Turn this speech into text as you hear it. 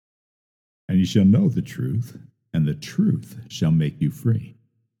and you shall know the truth, and the truth shall make you free.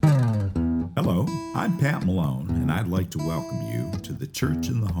 Hello, I'm Pat Malone, and I'd like to welcome you to the Church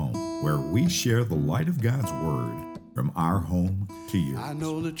in the Home, where we share the light of God's Word from our home to yours. I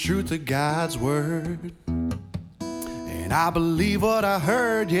know the truth of God's Word, and I believe what I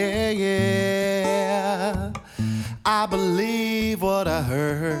heard, yeah. I believe what I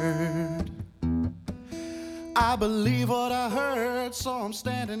heard. I believe what I heard, so I'm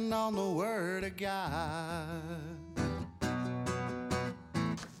standing on the Word of God.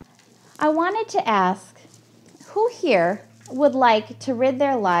 I wanted to ask, who here would like to rid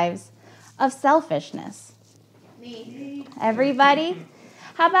their lives of selfishness? Me. Everybody?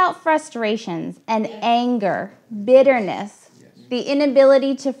 How about frustrations and anger, bitterness, the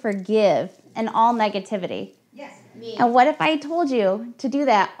inability to forgive, and all negativity? Yes, me. And what if I told you to do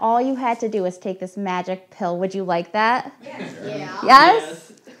that, all you had to do was take this magic pill? Would you like that? Yes. Yeah.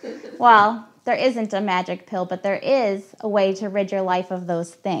 Yes? Well, there isn't a magic pill, but there is a way to rid your life of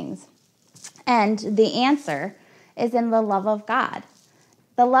those things. And the answer is in the love of God.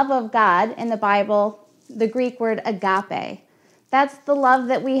 The love of God in the Bible, the Greek word agape. That's the love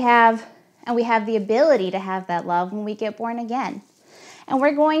that we have, and we have the ability to have that love when we get born again. And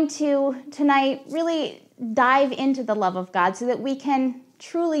we're going to, tonight, really dive into the love of God so that we can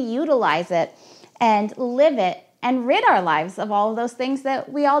truly utilize it and live it and rid our lives of all of those things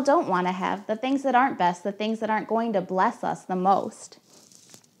that we all don't want to have, the things that aren't best, the things that aren't going to bless us the most.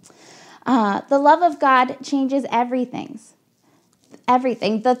 The love of God changes everything.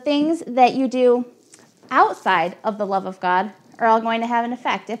 Everything. The things that you do outside of the love of God are all going to have an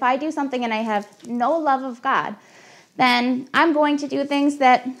effect. If I do something and I have no love of God, then I'm going to do things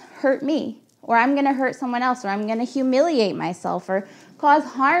that hurt me, or I'm going to hurt someone else, or I'm going to humiliate myself or cause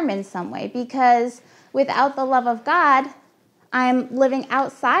harm in some way, because without the love of God, I'm living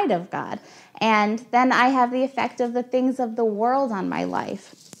outside of God. And then I have the effect of the things of the world on my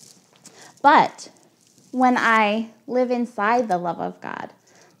life. But when I live inside the love of God,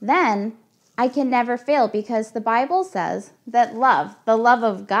 then I can never fail, because the Bible says that love, the love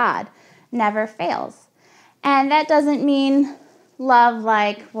of God, never fails. And that doesn't mean love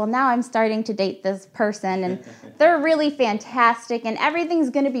like, well, now I'm starting to date this person and they're really fantastic and everything's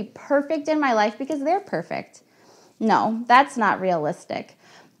going to be perfect in my life because they're perfect. No, that's not realistic.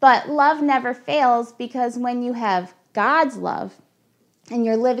 But love never fails, because when you have God's love and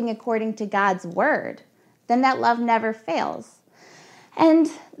you're living according to God's word, then that love never fails. And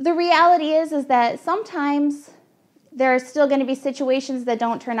the reality is that sometimes there are still going to be situations that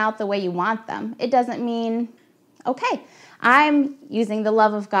don't turn out the way you want them. It doesn't mean, okay, I'm using the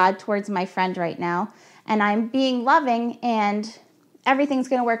love of God towards my friend right now, and I'm being loving, and everything's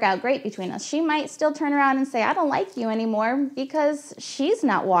going to work out great between us. She might still turn around and say, I don't like you anymore, because she's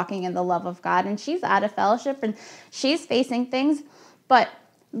not walking in the love of God, and she's out of fellowship, and she's facing things. But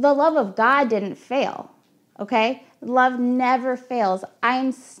the love of God didn't fail, okay? Love never fails.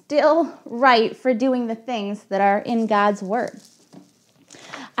 I'm still right for doing the things that are in God's word.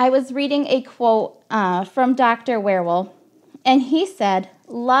 I was reading a quote from Dr. Werewell, and he said,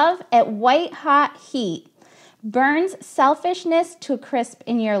 love at white-hot heat burns selfishness to a crisp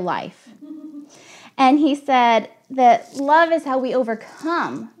in your life. And he said that love is how we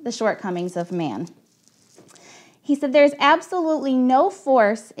overcome the shortcomings of man. He said there's absolutely no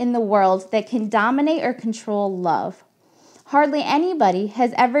force in the world that can dominate or control love. Hardly anybody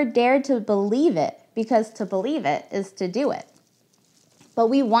has ever dared to believe it, because to believe it is to do it. But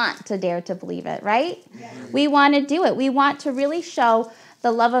we want to dare to believe it, right? Yes. We want to do it. We want to really show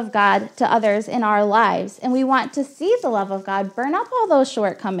the love of God to others in our lives. And we want to see the love of God burn up all those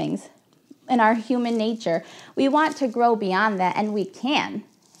shortcomings in our human nature. We want to grow beyond that, and we can.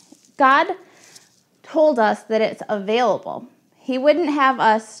 God told us that it's available. He wouldn't have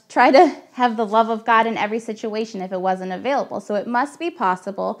us try to have the love of God in every situation if it wasn't available. So it must be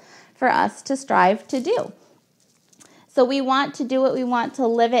possible for us to strive to do. So we want to do it, we want to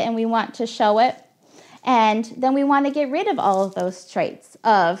live it, and we want to show it. And then we want to get rid of all of those traits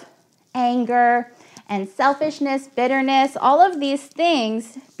of anger and selfishness, bitterness, all of these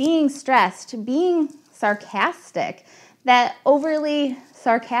things, being stressed, being sarcastic, that overly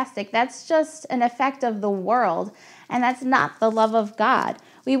sarcastic, that's just an effect of the world, and that's not the love of God.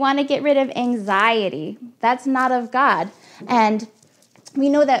 We want to get rid of anxiety. That's not of God. And we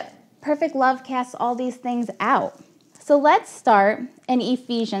know that perfect love casts all these things out. So let's start in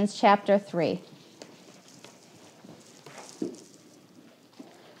Ephesians chapter 3.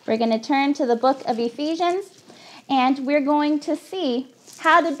 We're going to turn to the book of Ephesians, and we're going to see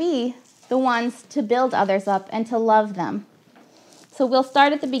how to be the ones to build others up and to love them. So we'll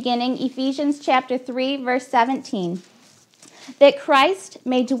start at the beginning, Ephesians chapter 3, verse 17. That Christ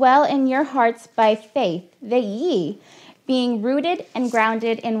may dwell in your hearts by faith, that ye, being rooted and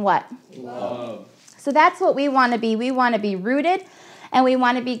grounded in what? Love. So that's what we want to be. We want to be rooted and we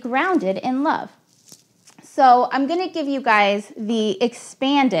want to be grounded in love. So I'm going to give you guys the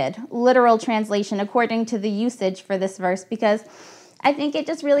expanded literal translation according to the usage for this verse because I think it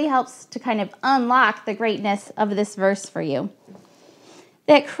just really helps to kind of unlock the greatness of this verse for you.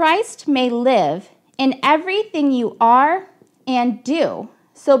 That Christ may live in everything you are and do.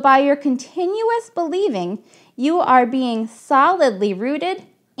 So by your continuous believing, you are being solidly rooted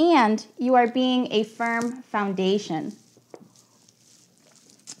and you are being a firm foundation.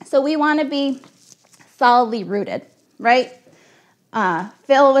 So we want to be solidly rooted, right?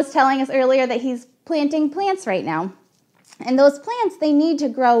 Phil was telling us earlier that he's planting plants right now. And those plants, they need to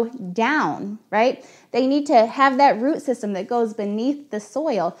grow down, right? They need to have that root system that goes beneath the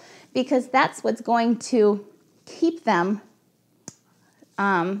soil because that's what's going to keep them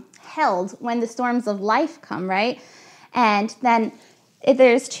held when the storms of life come, right? And then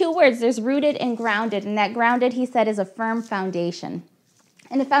there's two words. There's rooted and grounded. And that grounded, he said, is a firm foundation.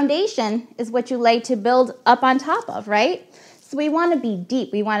 And a foundation is what you lay to build up on top of, right? So we want to be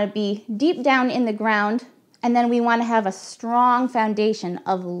deep. We want to be deep down in the ground. And then we want to have a strong foundation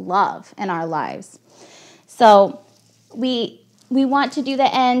of love in our lives. So we want to do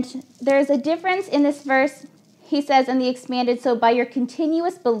that. And there's a difference in this verse. He says in the expanded, so by your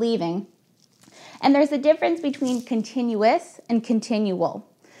continuous believing. And there's a difference between continuous and continual.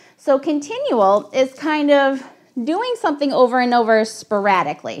 So continual is kind of doing something over and over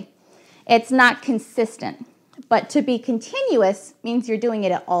sporadically. It's not consistent. But to be continuous means you're doing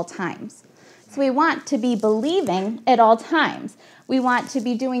it at all times. So we want to be believing at all times. We want to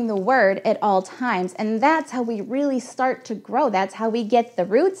be doing the word at all times. And that's how we really start to grow. That's how we get the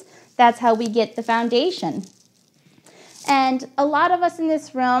roots. That's how we get the foundation. And a lot of us in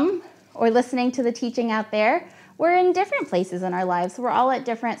this room, or listening to the teaching out there, we're in different places in our lives. We're all at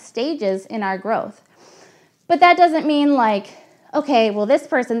different stages in our growth. But that doesn't mean like, okay, well, this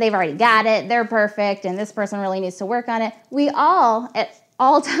person, they've already got it. They're perfect. And this person really needs to work on it. We all, at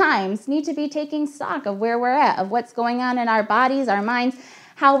all times, need to be taking stock of where we're at, of what's going on in our bodies, our minds,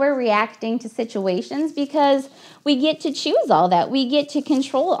 how we're reacting to situations, because we get to choose all that. We get to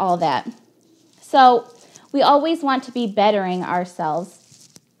control all that. So we always want to be bettering ourselves,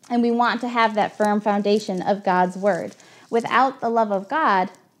 and we want to have that firm foundation of God's word. Without the love of God,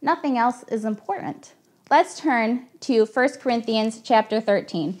 nothing else is important. Let's turn to 1 Corinthians chapter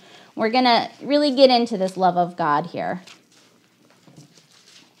 13. We're going to really get into this love of God here.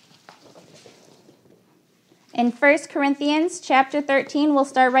 In 1 Corinthians chapter 13, we'll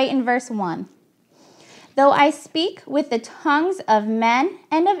start right in verse 1. Though I speak with the tongues of men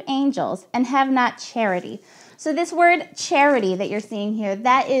and of angels and have not charity. So this word charity that you're seeing here,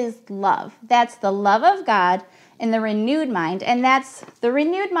 that is love. That's the love of God in the renewed mind. And the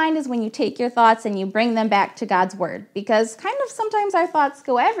renewed mind is when you take your thoughts and you bring them back to God's word. Because kind of sometimes our thoughts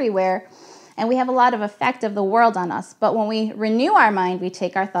go everywhere and we have a lot of effect of the world on us. But when we renew our mind, we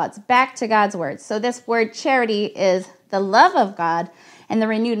take our thoughts back to God's word. So this word charity is the love of God and the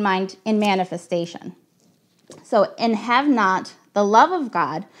renewed mind in manifestation. So, and have not the love of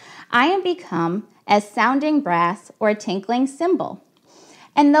God, I am become as sounding brass or a tinkling cymbal.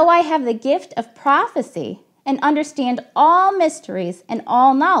 And though I have the gift of prophecy and understand all mysteries and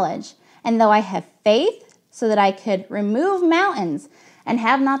all knowledge, and though I have faith so that I could remove mountains and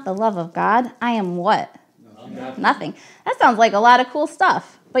have not the love of God, I am what? Nothing. That sounds like a lot of cool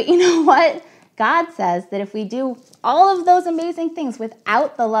stuff. But you know what? God says that if we do all of those amazing things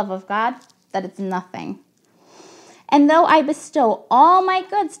without the love of God, that it's nothing. And though I bestow all my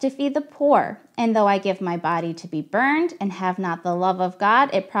goods to feed the poor, and though I give my body to be burned and have not the love of God,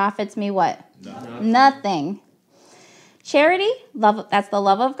 it profits me what? Nothing. Charity, love, that's the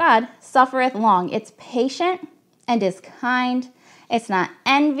love of God, suffereth long. It's patient and is kind. It's not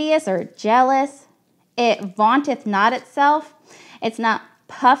envious or jealous. It vaunteth not itself. It's not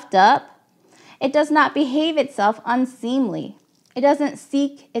puffed up. It does not behave itself unseemly. It doesn't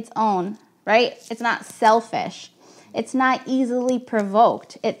seek its own, right? It's not selfish. It's not easily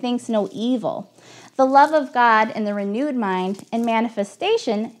provoked. It thinks no evil. The love of God and the renewed mind and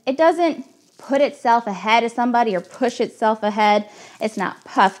manifestation, it doesn't put itself ahead of somebody or push itself ahead. It's not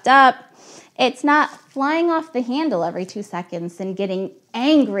puffed up. It's not flying off the handle every 2 seconds and getting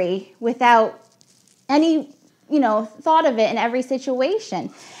angry without any, thought of it in every situation.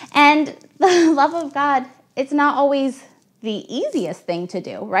 And the love of God, it's not always the easiest thing to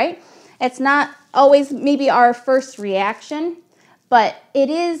do, right? It's not always maybe our first reaction, but it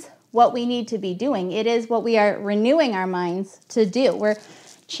is what we need to be doing. It is what we are renewing our minds to do. We're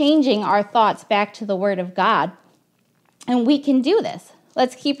changing our thoughts back to the Word of God. And we can do this.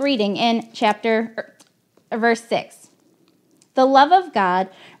 Let's keep reading in verse 6. The love of God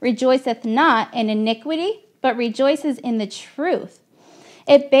rejoiceth not in iniquity, but rejoices in the truth.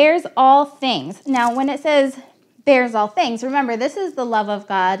 It bears all things. Now, when it says bears all things, remember, this is the love of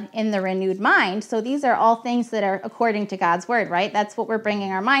God in the renewed mind. So these are all things that are according to God's word, right? That's what we're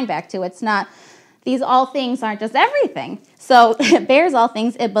bringing our mind back to. It's not, these all things aren't just everything. So it bears all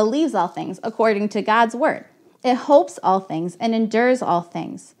things, it believes all things according to God's word. It hopes all things and endures all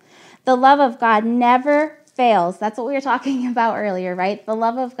things. The love of God never fails. That's what we were talking about earlier, right? The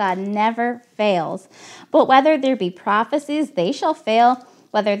love of God never fails. But whether there be prophecies, they shall fail.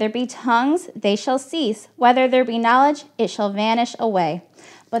 Whether there be tongues, they shall cease. Whether there be knowledge, it shall vanish away.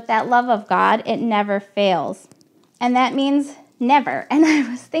 But that love of God, it never fails. And that means never. And I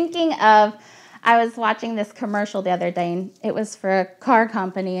was thinking of, I was watching this commercial the other day, and it was for a car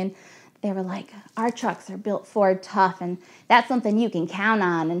company, and they were like, our trucks are built Ford tough, and that's something you can count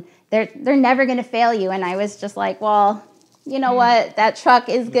on, and they're never going to fail you. And I was just like, well, you know what? That truck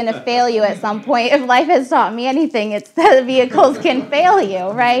is going to fail you at some point. If life has taught me anything, it's that vehicles can fail you,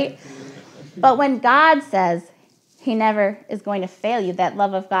 right? But when God says he never is going to fail you, that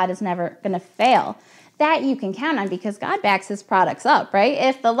love of God is never going to fail, that you can count on because God backs his products up, right?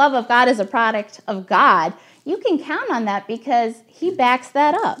 If the love of God is a product of God, you can count on that because he backs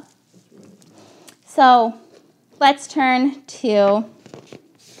that up. So let's turn to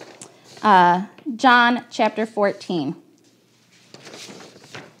John chapter 14.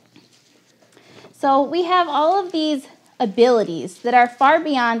 So we have all of these abilities that are far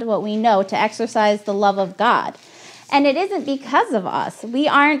beyond what we know to exercise the love of God. And it isn't because of us. We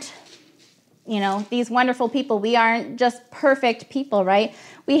aren't, these wonderful people. We aren't just perfect people, right?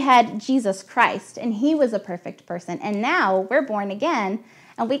 We had Jesus Christ, and he was a perfect person. And now we're born again,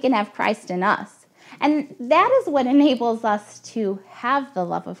 and we can have Christ in us. And that is what enables us to have the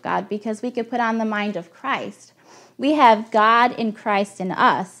love of God, because we could put on the mind of Christ. We have God in Christ in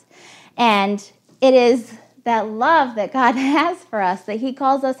us. And it is that love that God has for us, that he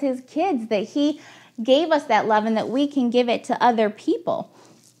calls us his kids, that he gave us that love and that we can give it to other people.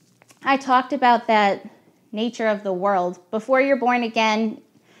 I talked about that nature of the world. Before you're born again,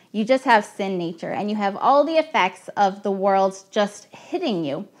 you just have sin nature, and you have all the effects of the world just hitting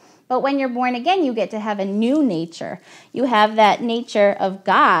you. But when you're born again, you get to have a new nature. You have that nature of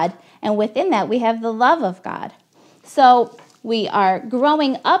God, and within that, we have the love of God. So we are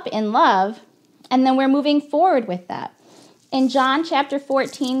growing up in love, and then we're moving forward with that. In John chapter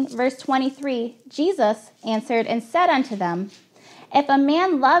 14, verse 23, Jesus answered and said unto them, If a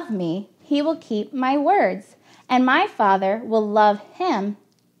man love me, he will keep my words, and my Father will love him,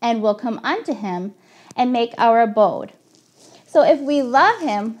 and will come unto him, and make our abode. So if we love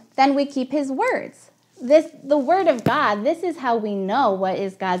him, then we keep his words. The word of God, this is how we know what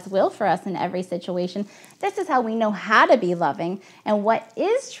is God's will for us in every situation. This is how we know how to be loving and what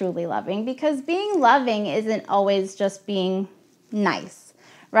is truly loving, because being loving isn't always just being nice,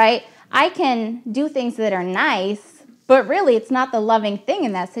 right? I can do things that are nice, but really it's not the loving thing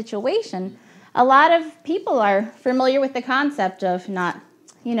in that situation. A lot of people are familiar with the concept of not,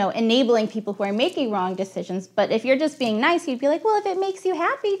 enabling people who are making wrong decisions. But if you're just being nice, you'd be like, well, if it makes you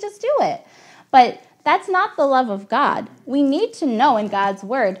happy, just do it. But that's not the love of God. We need to know in God's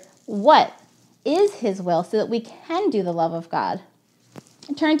word what is his will so that we can do the love of God.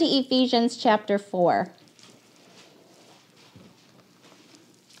 Turn to Ephesians chapter 4.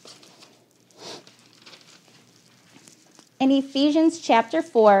 In Ephesians chapter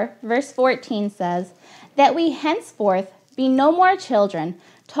 4, verse 14 says, that we henceforth be no more children,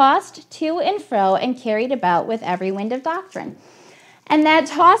 tossed to and fro and carried about with every wind of doctrine. And that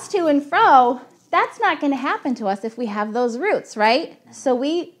tossed to and fro, that's not going to happen to us if we have those roots, right? So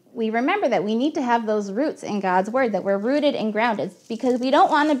we remember that we need to have those roots in God's word, that we're rooted and grounded, because we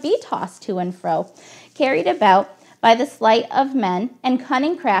don't want to be tossed to and fro, carried about by the sleight of men and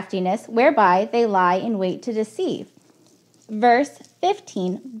cunning craftiness, whereby they lie in wait to deceive. Verse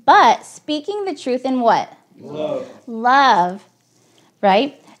 15, but speaking the truth in what? Love,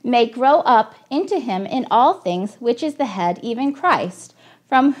 right? May grow up into him in all things, which is the head, even Christ,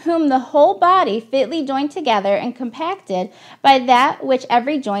 from whom the whole body fitly joined together and compacted by that which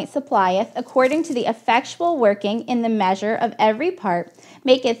every joint supplieth, according to the effectual working in the measure of every part,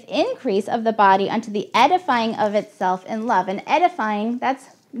 maketh increase of the body unto the edifying of itself in love. And edifying, that's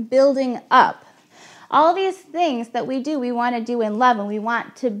building up. All these things that we do, we want to do in love, and we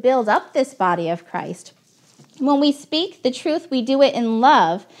want to build up this body of Christ. When we speak the truth, we do it in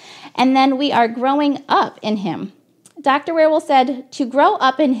love, and then we are growing up in him. Dr. Werewolf said, to grow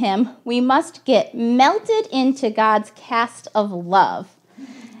up in him, we must get melted into God's cast of love,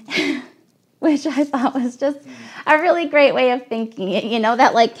 which I thought was just a really great way of thinking it,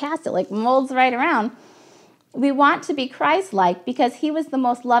 that like cast it, like molds right around. We want to be Christ-like because he was the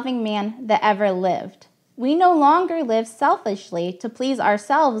most loving man that ever lived. We no longer live selfishly to please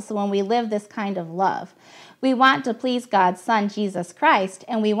ourselves when we live this kind of love. We want to please God's Son, Jesus Christ,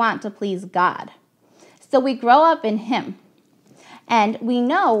 and we want to please God. So we grow up in him, and we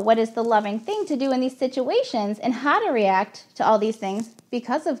know what is the loving thing to do in these situations and how to react to all these things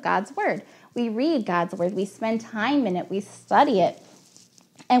because of God's word. We read God's word, we spend time in it, we study it,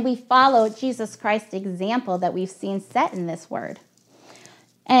 and we follow Jesus Christ's example that we've seen set in this word.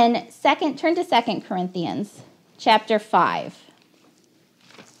 And turn to 2 Corinthians chapter 5.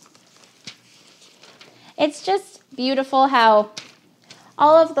 It's just beautiful how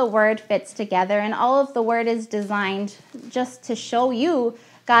all of the word fits together, and all of the word is designed just to show you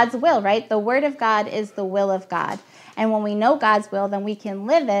God's will, right? The word of God is the will of God. And when we know God's will, then we can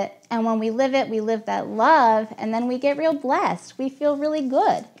live it. And when we live it, we live that love, and then we get real blessed. We feel really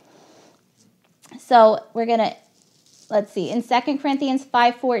good. So we're going to, let's see, in 2 Corinthians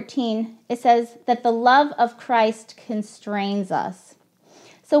 5:14, it says that the love of Christ constrains us.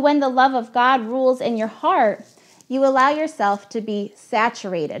 So when the love of God rules in your heart, you allow yourself to be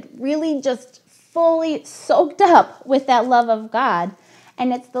saturated, really just fully soaked up with that love of God.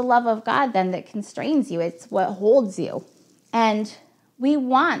 And it's the love of God then that constrains you. It's what holds you. And we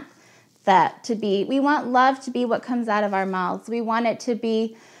want we want love to be what comes out of our mouths. We want it to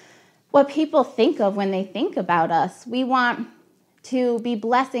be what people think of when they think about us. We want to be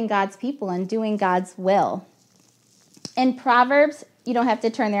blessing God's people and doing God's will. In Proverbs, you don't have to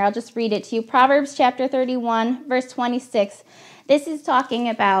turn there, I'll just read it to you. Proverbs chapter 31, verse 26. This is talking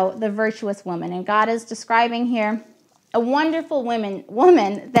about the virtuous woman, and God is describing here a wonderful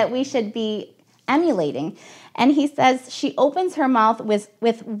woman that we should be emulating. And he says, she opens her mouth with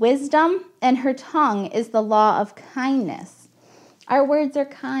wisdom, and her tongue is the law of kindness. Our words are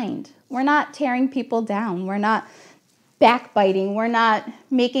kind. We're not tearing people down. We're not backbiting. We're not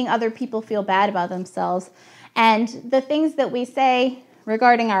making other people feel bad about themselves. And the things that we say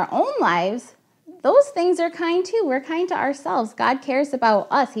regarding our own lives, those things are kind too. We're kind to ourselves. God cares about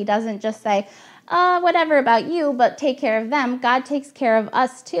us. He doesn't just say, whatever about you, but take care of them. God takes care of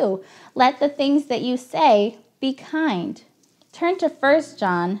us too. Let the things that you say be kind. Turn to 1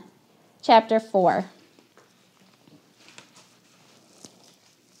 John chapter 4.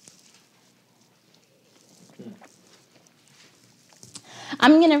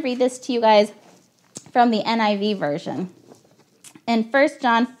 I'm going to read this to you guys from the NIV version. And 1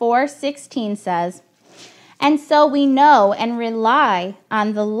 John 4:16 says, and so we know and rely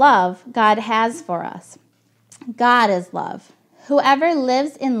on the love God has for us. God is love. Whoever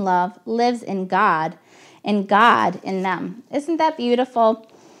lives in love lives in God, and God in them. Isn't that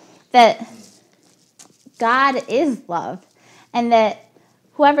beautiful? That God is love, and that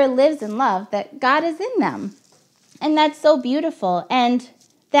whoever lives in love, that God is in them. And that's so beautiful. And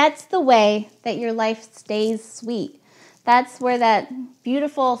that's the way that your life stays sweet. That's where that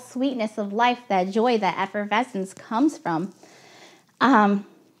beautiful sweetness of life, that joy, that effervescence comes from.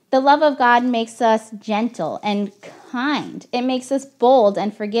 The love of God makes us gentle and kind. It makes us bold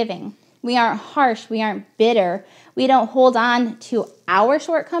and forgiving. We aren't harsh. We aren't bitter. We don't hold on to our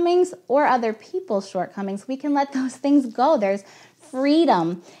shortcomings or other people's shortcomings. We can let those things go. There's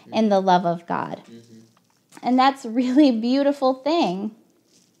freedom in the love of God. And that's a really beautiful thing.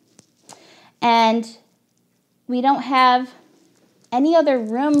 And we don't have any other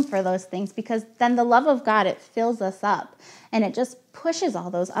room for those things, because then the love of God, it fills us up and it just pushes all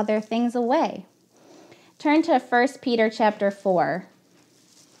those other things away. Turn to 1 Peter chapter 4.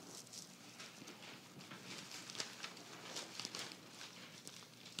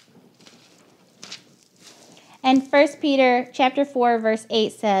 And 1 Peter chapter 4 verse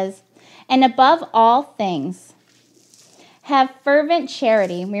 8 says, and above all things, have fervent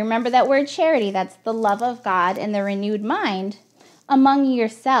charity. We remember that word charity. That's the love of God and the renewed mind among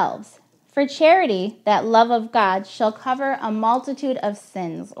yourselves. For charity, that love of God, shall cover a multitude of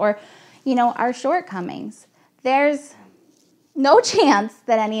sins, or, our shortcomings. There's no chance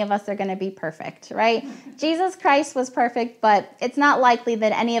that any of us are going to be perfect, right? Jesus Christ was perfect, but it's not likely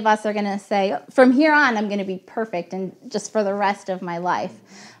that any of us are going to say, from here on, I'm going to be perfect and just for the rest of my life.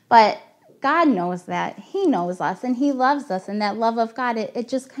 But God knows that. He knows us, and he loves us, and that love of God, it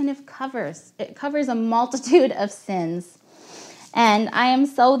just kind of covers a multitude of sins. And I am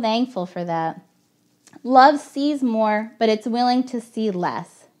so thankful for that. Love sees more, but it's willing to see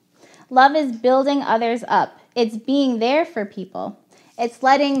less. Love is building others up. It's being there for people. It's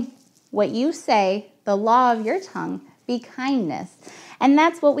letting what you say, the law of your tongue, be kindness. And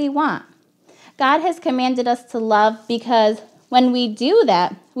that's what we want. God has commanded us to love because when we do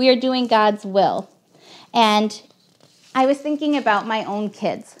that, we are doing God's will. And I was thinking about my own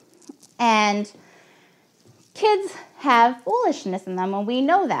kids. And kids have foolishness in them, and we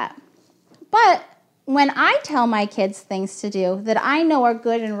know that. But when I tell my kids things to do that I know are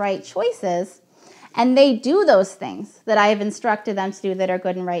good and right choices, and they do those things that I have instructed them to do that are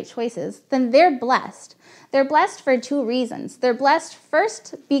good and right choices, then they're blessed. They're blessed for two reasons. They're blessed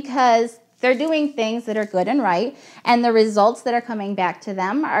first because they're doing things that are good and right, and the results that are coming back to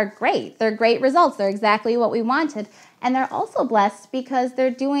them are great. They're great results. They're exactly what we wanted. And they're also blessed because they're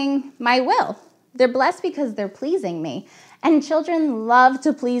doing my will. They're blessed because they're pleasing me. And children love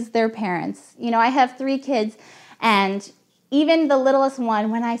to please their parents. You know, I have 3 kids, and even the littlest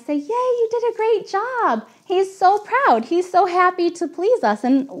one, when I say, yay, you did a great job, he's so proud. He's so happy to please us.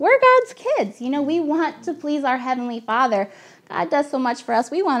 And we're God's kids. You know, we want to please our Heavenly Father. God does so much for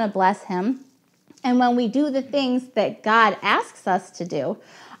us. We want to bless him. And when we do the things that God asks us to do,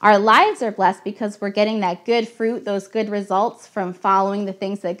 our lives are blessed because we're getting that good fruit, those good results from following the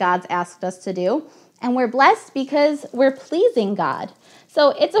things that God's asked us to do. And we're blessed because we're pleasing God. So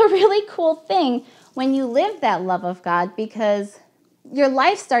it's a really cool thing when you live that love of God because your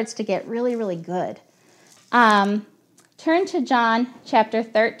life starts to get really, really good. Turn to John chapter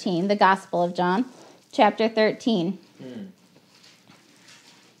 13, the Gospel of John, chapter 13.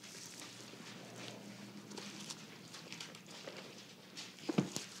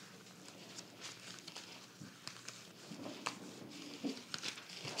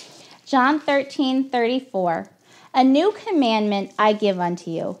 John 13:34. A new commandment I give unto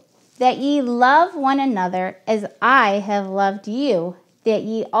you, that ye love one another as I have loved you, that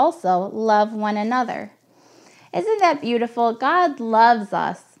ye also love one another. Isn't that beautiful? God loves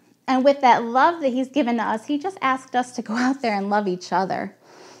us. And with that love that he's given to us, he just asked us to go out there and love each other.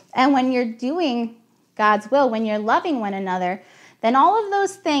 And when you're doing God's will, when you're loving one another, then all of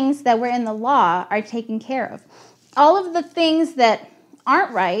those things that were in the law are taken care of. All of the things that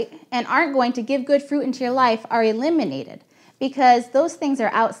aren't right and aren't going to give good fruit into your life are eliminated because those things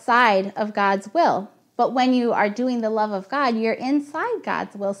are outside of God's will. But when you are doing the love of God, you're inside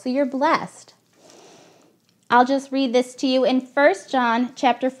God's will, so you're blessed. I'll just read this to you. In 1 John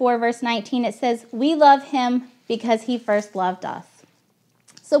chapter 4, verse 19, it says, we love him because he first loved us.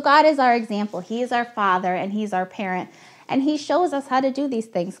 So God is our example. He is our father and he's our parent. And he shows us how to do these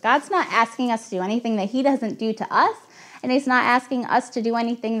things. God's not asking us to do anything that he doesn't do to us. And he's not asking us to do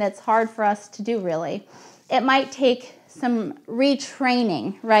anything that's hard for us to do, really. It might take some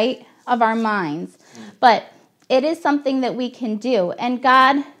retraining, right, of our minds. But it is something that we can do. And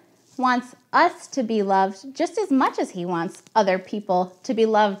God wants us to be loved just as much as he wants other people to be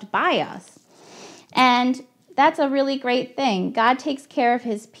loved by us. And that's a really great thing. God takes care of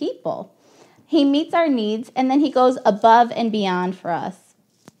his people. He meets our needs, and then he goes above and beyond for us.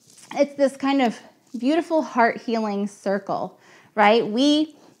 It's this kind of beautiful heart-healing circle, right?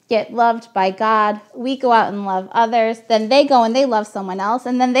 We get loved by God. We go out and love others. Then they go and they love someone else.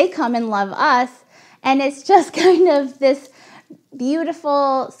 And then they come and love us. And it's just kind of this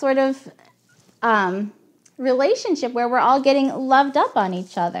beautiful sort of relationship where we're all getting loved up on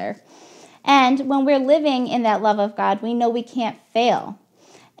each other. And when we're living in that love of God, we know we can't fail.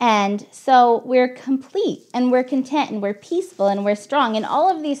 And so we're complete and we're content and we're peaceful and we're strong and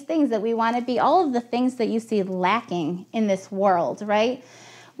all of these things that we want to be, all of the things that you see lacking in this world, right?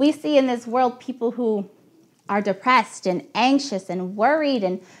 We see in this world people who are depressed and anxious and worried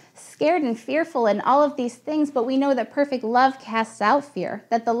and scared and fearful and all of these things, but we know that perfect love casts out fear,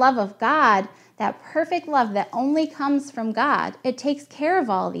 that the love of God, that perfect love that only comes from God, it takes care of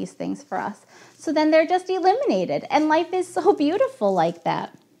all these things for us. So then they're just eliminated, and life is so beautiful like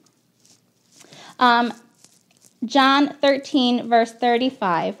that. John 13, verse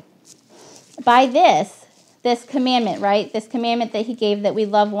 35. By this commandment, right? This commandment that he gave that we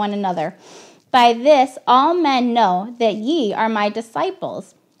love one another. By this all men know that ye are my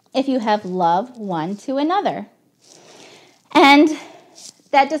disciples, if you have love one to another. And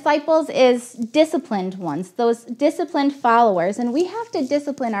that disciples is disciplined ones, those disciplined followers, and we have to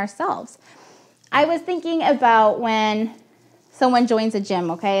discipline ourselves. I was thinking about when someone joins a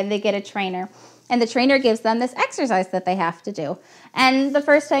gym, okay, and they get a trainer. And the trainer gives them this exercise that they have to do. And the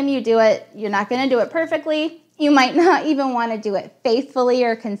first time you do it, you're not going to do it perfectly. You might not even want to do it faithfully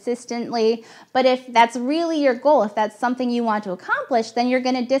or consistently, but if that's really your goal, if that's something you want to accomplish, then you're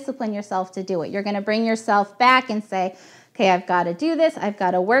going to discipline yourself to do it. You're going to bring yourself back and say, okay, I've got to do this, I've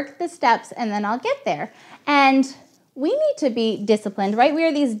got to work the steps, and then I'll get there. And we need to be disciplined, right? We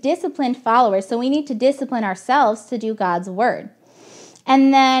are these disciplined followers, so we need to discipline ourselves to do God's word.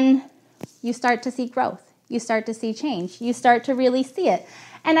 And then you start to see growth. You start to see change. You start to really see it.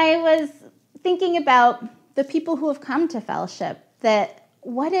 And I was thinking about the people who have come to fellowship, that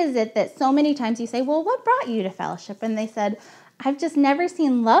what is it that so many times you say, well, what brought you to fellowship? And they said, I've just never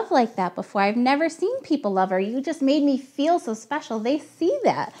seen love like that before. I've never seen people love her. You just made me feel so special. They see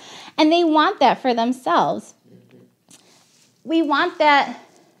that, and they want that for themselves. We want that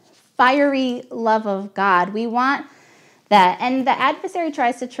fiery love of God. We want that, and the adversary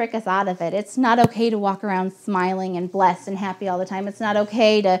tries to trick us out of it. It's not okay to walk around smiling and blessed and happy all the time. It's not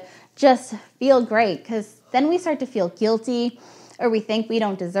okay to just feel great, because then we start to feel guilty, or we think we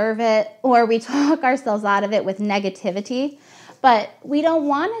don't deserve it, or we talk ourselves out of it with negativity. But we don't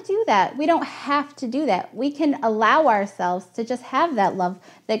want to do that. We don't have to do that. We can allow ourselves to just have that love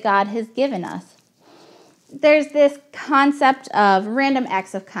that God has given us. There's this concept of random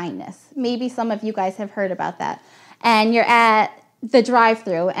acts of kindness. Maybe some of you guys have heard about that. And you're at the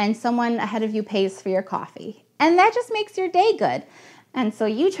drive-thru and someone ahead of you pays for your coffee. And that just makes your day good. And so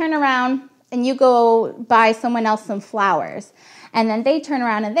you turn around and you go buy someone else some flowers. And then they turn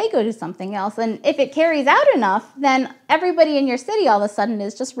around and they go do something else. And if it carries out enough, then everybody in your city all of a sudden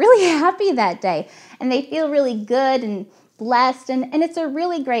is just really happy that day. And they feel really good and blessed. And it's a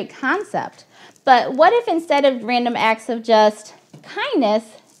really great concept. But what if instead of random acts of just kindness,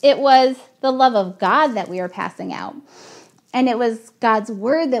 it was the love of God that we were passing out? And it was God's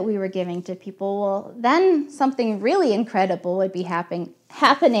word that we were giving to people. Well, then something really incredible would be happening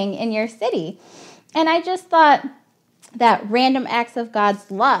in your city. And I just thought that random acts of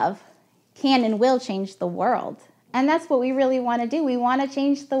God's love can and will change the world. And that's what we really want to do. We want to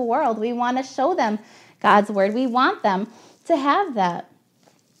change the world. We want to show them God's word. We want them to have that.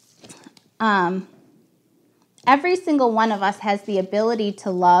 Every single one of us has the ability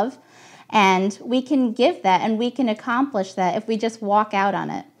to love, and we can give that and we can accomplish that if we just walk out on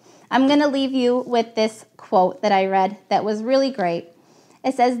it. I'm going to leave you with this quote that I read that was really great.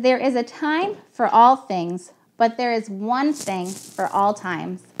 It says, "There is a time for all things, but there is one thing for all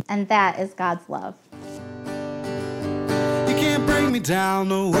times, and that is God's love." You can't bring me down,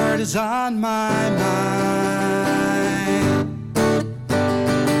 the word is on my mind.